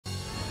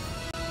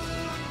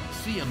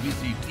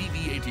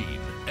CNBC-TV18,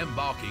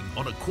 embarking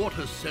on a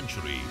quarter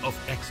century of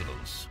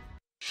excellence.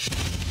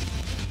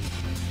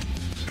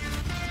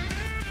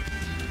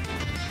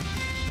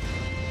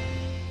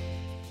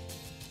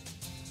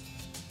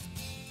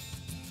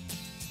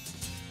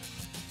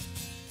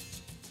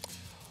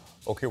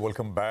 Okay,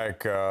 welcome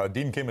back.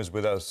 Dean Kim is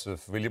with us,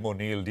 William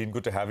O'Neill. Dean,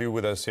 good to have you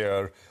with us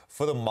here.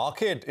 For the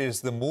market,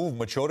 is the move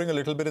maturing a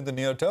little bit in the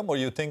near term, or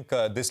you think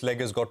this leg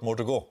has got more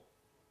to go?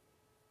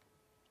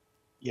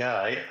 Yeah,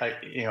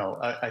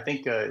 I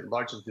think it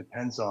largely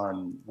depends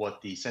on what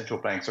the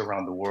central banks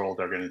around the world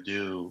are going to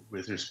do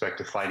with respect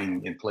to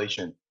fighting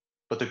inflation.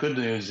 But the good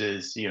news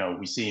is,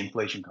 we see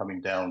inflation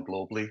coming down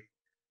globally.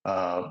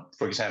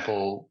 For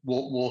example,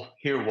 we'll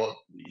hear what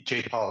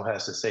Jay Powell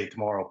has to say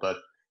tomorrow, but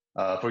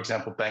for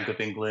example, Bank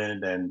of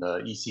England and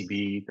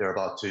ECB, they're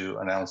about to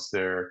announce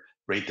their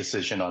rate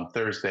decision on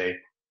Thursday.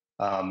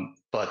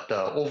 But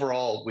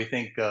overall, we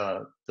think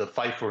the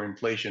fight for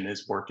inflation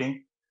is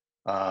working.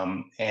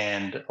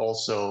 And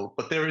also,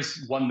 but there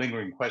is one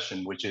lingering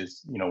question, which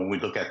is, when we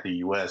look at the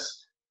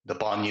US, the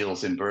bond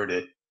yields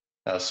inverted.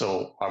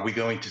 So are we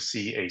going to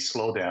see a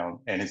slowdown,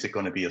 and is it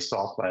going to be a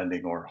soft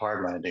landing or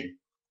hard landing?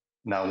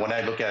 Now, when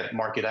I look at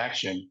market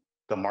action,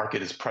 the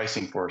market is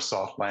pricing for a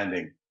soft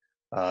landing.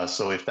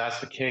 So if that's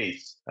the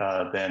case,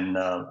 then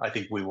I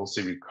think we will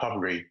see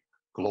recovery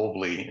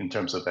globally in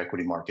terms of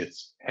equity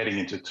markets heading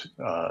into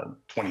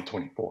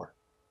 2024.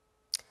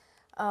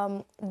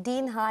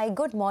 Dean, hi,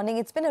 good morning.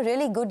 It's been a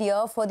really good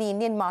year for the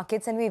Indian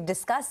markets, and we've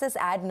discussed this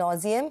ad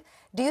nauseum.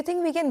 Do you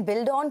think we can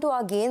build on to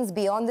our gains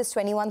beyond this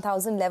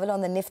 21,000 level on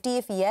the Nifty?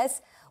 If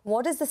yes,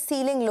 what is the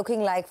ceiling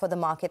looking like for the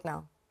market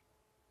now?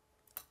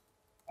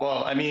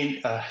 Well, I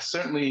mean,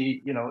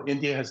 certainly,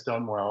 India has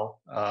done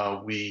well.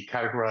 We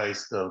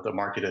categorize the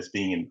market as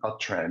being an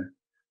uptrend,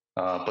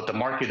 but the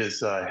market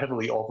is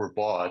heavily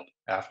overbought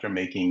after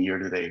making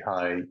year-to-date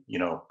high,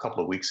 a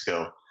couple of weeks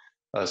ago.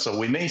 So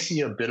we may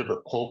see a bit of a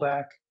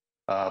pullback,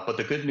 but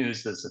the good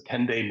news is the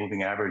 10-day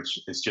moving average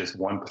is just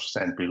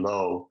 1%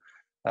 below.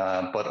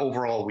 But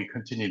overall, we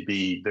continue to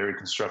be very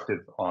constructive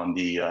on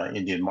the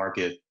Indian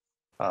market.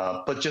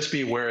 But just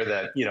be aware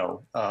that,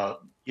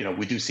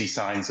 we do see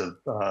signs of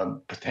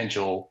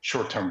potential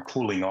short-term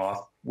cooling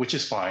off, which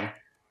is fine.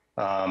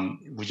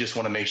 We just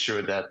want to make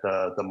sure that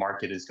the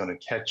market is going to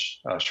catch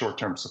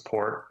short-term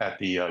support at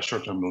the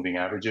short-term moving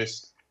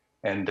averages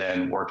and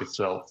then work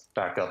itself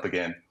back up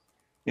again.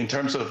 In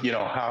terms of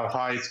how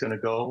high it's going to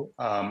go,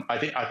 I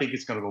think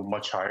it's going to go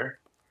much higher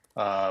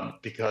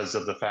because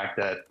of the fact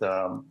that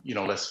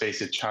let's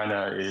face it,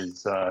 China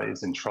is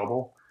in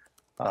trouble,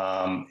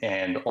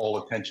 and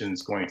all attention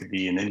is going to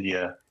be in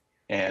India.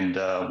 And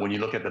when you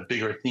look at the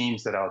bigger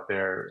themes that are out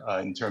there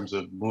in terms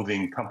of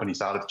moving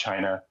companies out of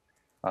China,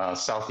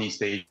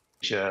 Southeast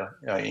Asia,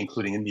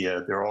 including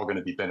India, they're all going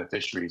to be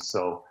beneficiaries.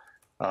 So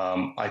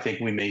I think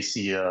we may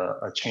see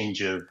a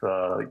change of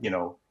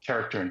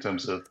character in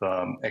terms of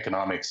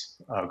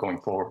economics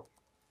going forward.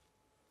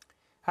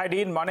 Hi,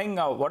 Dean. Morning.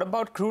 What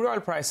about crude oil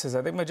prices?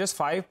 I think we're just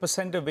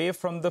 5% away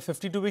from the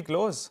 52-week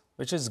lows,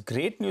 which is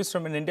great news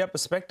from an India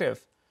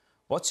perspective.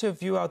 What's your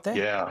view out there?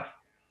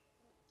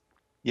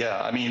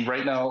 Yeah. I mean,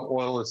 right now,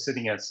 oil is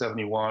sitting at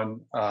 71.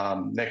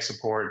 Next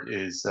support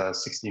is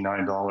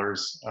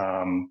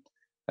 $69.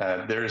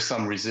 There is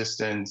some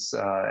resistance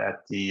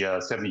at the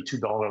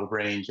 $72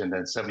 range and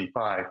then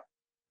 75.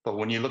 But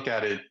when you look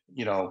at it,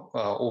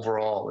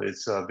 overall,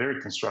 it's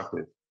very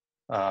constructive.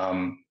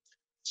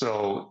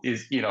 So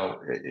is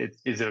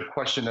it a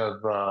question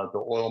of the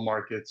oil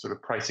market sort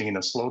of pricing in a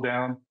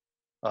slowdown?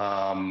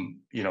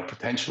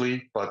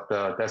 Potentially, but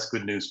that's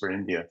good news for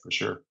India for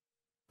sure.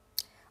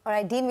 All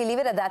right, Dean, we leave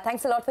it at that.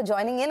 Thanks a lot for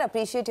joining in.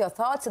 Appreciate your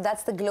thoughts. So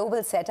that's the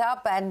global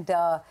setup, and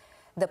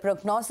the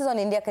prognosis on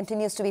India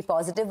continues to be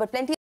positive, but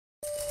plenty